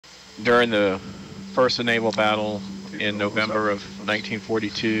during the first naval battle in November of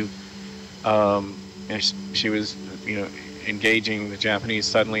 1942, and she was, engaging the Japanese.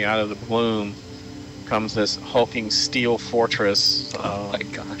 Suddenly, out of the gloom, comes this hulking steel fortress. Oh my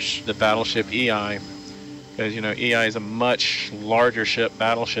gosh! The battleship EI, because EI is a much larger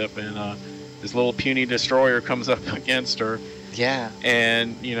battleship, and this little puny destroyer comes up against her. Yeah.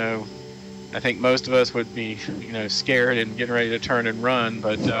 And I think most of us would be scared and getting ready to turn and run,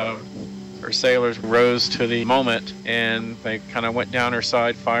 but her sailors rose to the moment, and they kind of went down her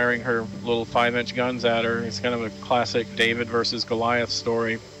side, firing her little 5-inch guns at her. It's kind of a classic David versus Goliath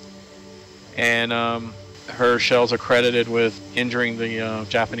story. And her shells are credited with injuring the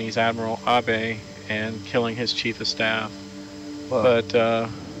Japanese Admiral Abe and killing his chief of staff. Whoa. But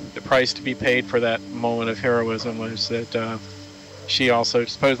the price to be paid for that moment of heroism was that she also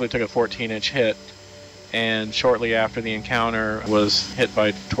supposedly took a 14-inch hit, and shortly after the encounter was hit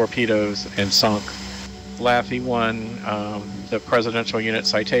by torpedoes and sunk. Laffey won the Presidential Unit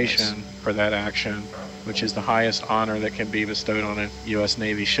Citation for that action, which is the highest honor that can be bestowed on a U.S.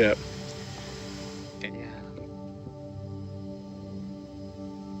 Navy ship.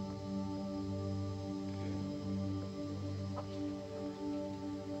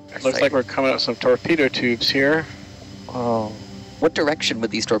 Looks like we're coming up with some torpedo tubes here. Oh. What direction would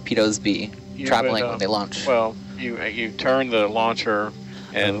these torpedoes be traveling when they launch? Well, you turn the launcher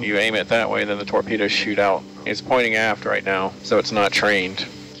and you aim it that way, then the torpedoes shoot out. It's pointing aft right now, so it's not trained.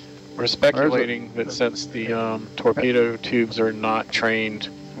 We're speculating that since the torpedo tubes are not trained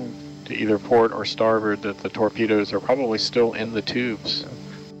to either port or starboard, that the torpedoes are probably still in the tubes.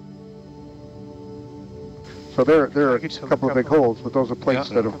 So there are a couple of big holes, but those are plates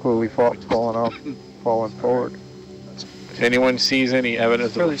that have clearly fallen off, fallen forward. If anyone sees any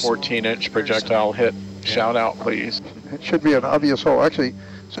evidence of a 14-inch projectile hit, shout out, please. It should be an obvious hole. Actually,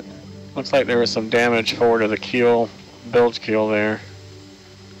 looks like there was some damage forward of the keel, bilge keel there.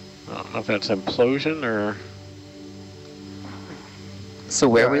 I don't know if that's implosion or... So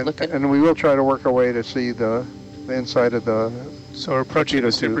where are we looking? And we will try to work our way to see the inside of the... So we're approaching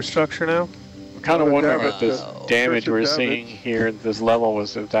the superstructure now? I'm kind of wondering if this damage we're seeing here at this level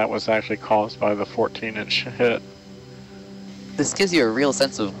was if that was actually caused by the 14-inch hit. This gives you a real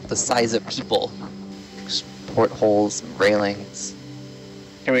sense of the size of people. Portholes, railings.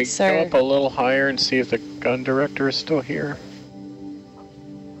 Can we go up a little higher and see if the gun director is still here?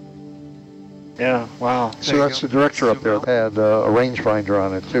 Yeah, wow. So that's the director up there. Had a rangefinder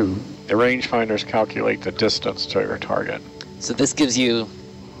on it too. The rangefinders calculate the distance to your target. So this gives you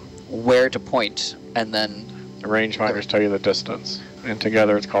where to point, and then... The rangefinders tell you the distance, and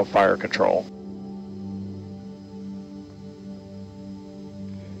together it's called fire control.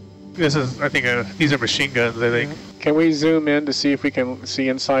 This is, I think, these are machine guns, I think. Can we zoom in to see if we can see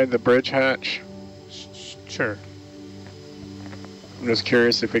inside the bridge hatch? Sure. I'm just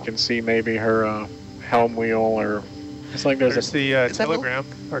curious if we can see maybe her helm wheel, or... It's like there's the telegram,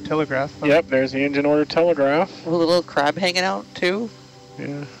 or telegraph. Huh? Yep, there's the engine order telegraph. A little crab hanging out, too?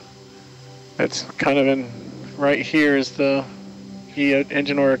 Yeah. It's kind of in... Right here is the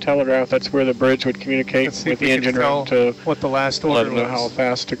engine order telegraph. That's where the bridge would communicate with the engine room to what the last order let them know how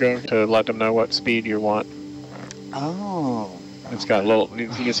fast to go, to let them know what speed you want. Oh. It's got you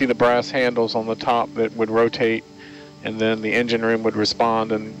can see the brass handles on the top that would rotate, and then the engine room would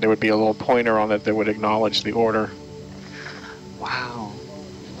respond, and there would be a little pointer on it that would acknowledge the order. Wow.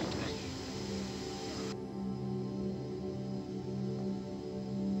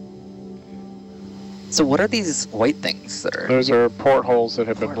 So what are these white things that are... Those are portholes that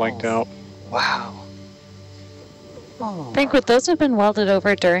have been blanked out. Wow. Oh. Frank, would those have been welded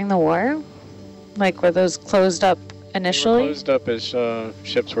over during the war? Like, were those closed up initially? They were closed up as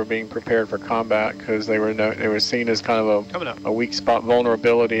ships were being prepared for combat, because they were seen as kind of a weak spot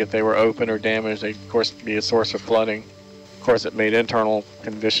vulnerability. If they were open or damaged, they'd, of course, be a source of flooding. Of course, it made internal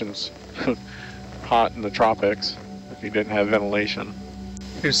conditions hot in the tropics if you didn't have ventilation.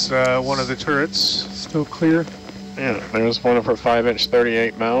 Here's one of the turrets, still clear. Yeah, there's one of her 5-inch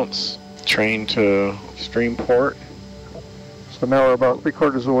 38 mounts, trained to extreme port. So now we're about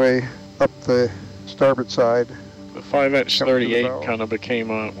 3/4 of the way up the starboard side. The 5-inch 38 kind of became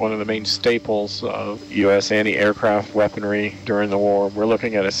one of the main staples of U.S. anti-aircraft weaponry during the war. We're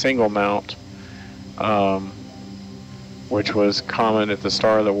looking at a single mount, which was common at the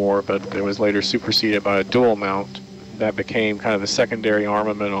start of the war, but it was later superseded by a dual mount. That became kind of the secondary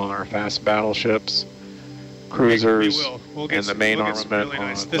armament on our fast battleships, cruisers, and the main armament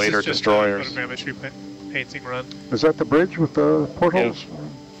on later destroyers. Painting run. Is that the bridge with the portholes? Yeah.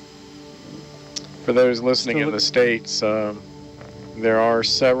 For those listening in the States, There are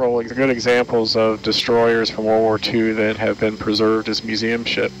several good examples of destroyers from World War II that have been preserved as museum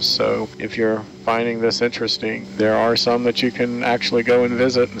ships. So if you're finding this interesting, there are some that you can actually go and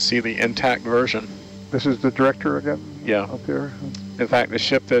visit and see the intact version. This is the director again? Yeah. Up there? In fact, the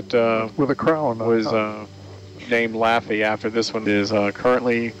ship that with a crown was named Laffey after this one is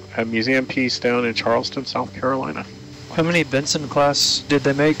currently a museum piece down in Charleston, South Carolina. How many Benson-class did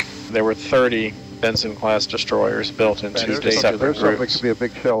they make? There were 30 Benson-class destroyers built in 2 separate There's something groups. could be a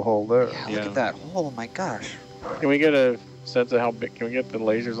big shell hole there. Yeah, Yeah. look at that. Oh my gosh. Can we get a sense of how big? Can we get the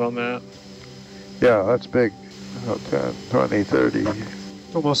lasers on that? Yeah, that's big. About 10, 20, 30.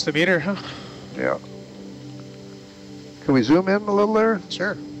 Almost a meter, huh? Yeah. Can we zoom in a little there?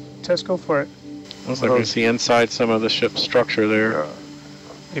 Sure. Tess, go for it. Looks like we see inside some of the ship's structure there. Yeah.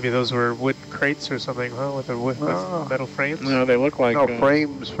 Maybe those were wood crates or something, huh? With metal frames? No, they look like No,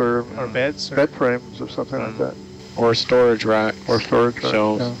 frames for Or beds? Or bed frames or something like that. or storage racks Or storage racks,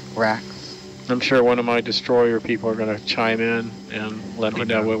 shelves. yeah. Racks. I'm sure one of my destroyer people are going to chime in and let me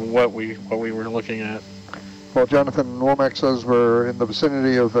know what we were looking at. Well, Jonathan Womack says we're in the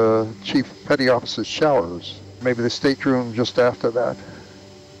vicinity of the Chief Petty Officer's showers. Maybe the stateroom just after that.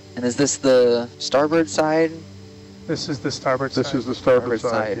 And is this the starboard side? This is the starboard side. This is the starboard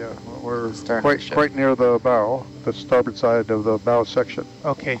Starboard side, side. yeah. We're Stern quite, ship. quite near the bow, the starboard side of the bow section.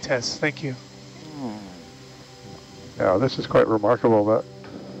 Okay, Tess, thank you. Yeah, this is quite remarkable, that.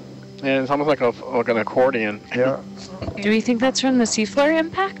 And it's almost like an accordion. Yeah. Do we think that's from the seafloor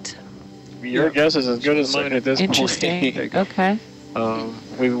impact? Your guess is as good as mine at this Interesting. point. Okay.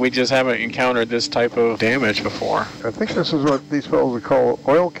 We just haven't encountered this type of damage before. I think this is what these fellows would call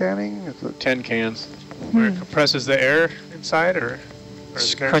oil canning. Is it? Tin cans. Where it compresses the air inside, or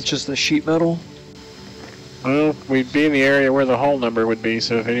Just crunches the sheet metal. Well, we'd be in the area where the hull number would be,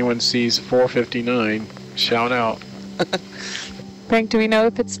 so if anyone sees 459, shout out. Frank, do we know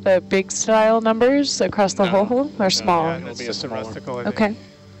if it's the big style numbers across the No. whole or small? Yeah, It'll that's be a just a smaller. rustical, I think. Okay.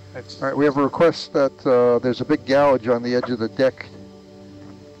 That's, All right, we have a request that there's a big gouge on the edge of the deck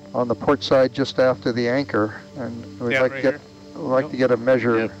on the port side just after the anchor, and we'd Yeah, like, right to get, we'd like to get a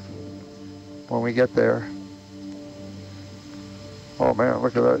measure Yep. when we get there. Oh man,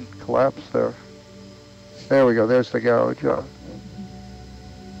 look at that collapse there. There we go, there's the gouge. Yeah.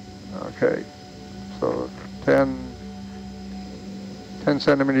 Okay, so 10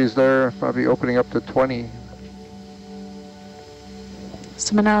 centimeters there, probably opening up to 20.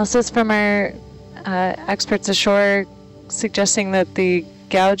 Some analysis from our experts ashore suggesting that the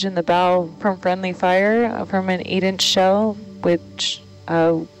gouge in the bow from friendly fire from an 8-inch shell, which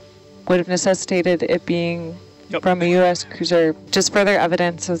would have necessitated it being from a U.S. cruiser, just further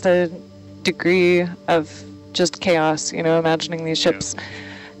evidence of the degree of just chaos, you know, imagining these ships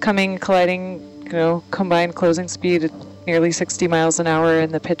coming, colliding, you know, combined closing speed at nearly 60 miles an hour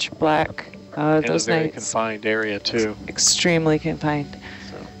in the pitch black those in a very nights. confined area, too. Extremely confined.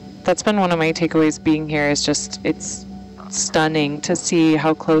 That's been one of my takeaways being here, is just it's stunning to see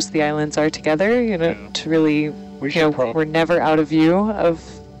how close the islands are together, you know, Yeah. to really, We you know, should we're never out of view of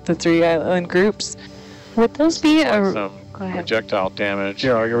the 3 island groups. Would those be a, some go ahead, projectile damage.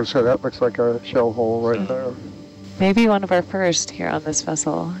 Yeah, I was gonna say that looks like a shell hole right there. maybe one of our first here on this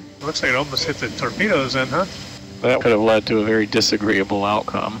vessel? it looks like it almost hit the torpedoes then, huh? That could have led to a very disagreeable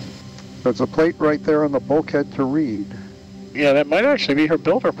outcome. There's a plate right there on the bulkhead to read. Yeah, that might actually be her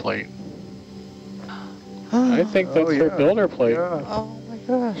builder plate. I think that's her yeah. builder plate. Yeah. Oh my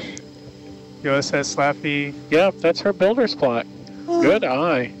gosh. USS Laffey. Yeah, that's her builder's plaque. Good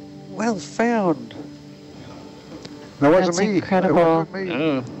eye. Well found. That wasn't That's me. incredible. That wasn't me.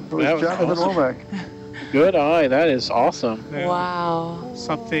 Oh, It that was was Jonathan awesome. Womack. Good eye. That is awesome. Yeah. Wow,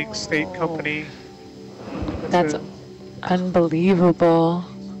 Something state company. that's unbelievable.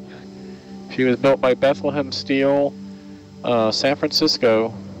 She was built by Bethlehem Steel, San Francisco,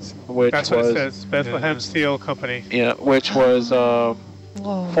 which That's what was it says. Bethlehem Steel Company. yeah, which was Whoa.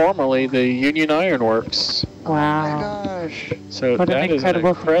 formerly the Union Iron Works. Wow. Gosh. So What an that is an incredible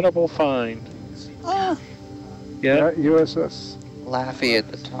incredible find. Ah. Yeah. USS. Laffey at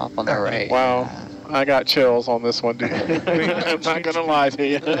the top on the right. Wow. I got chills on this one, dude. I'm not gonna lie to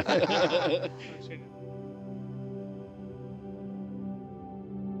you.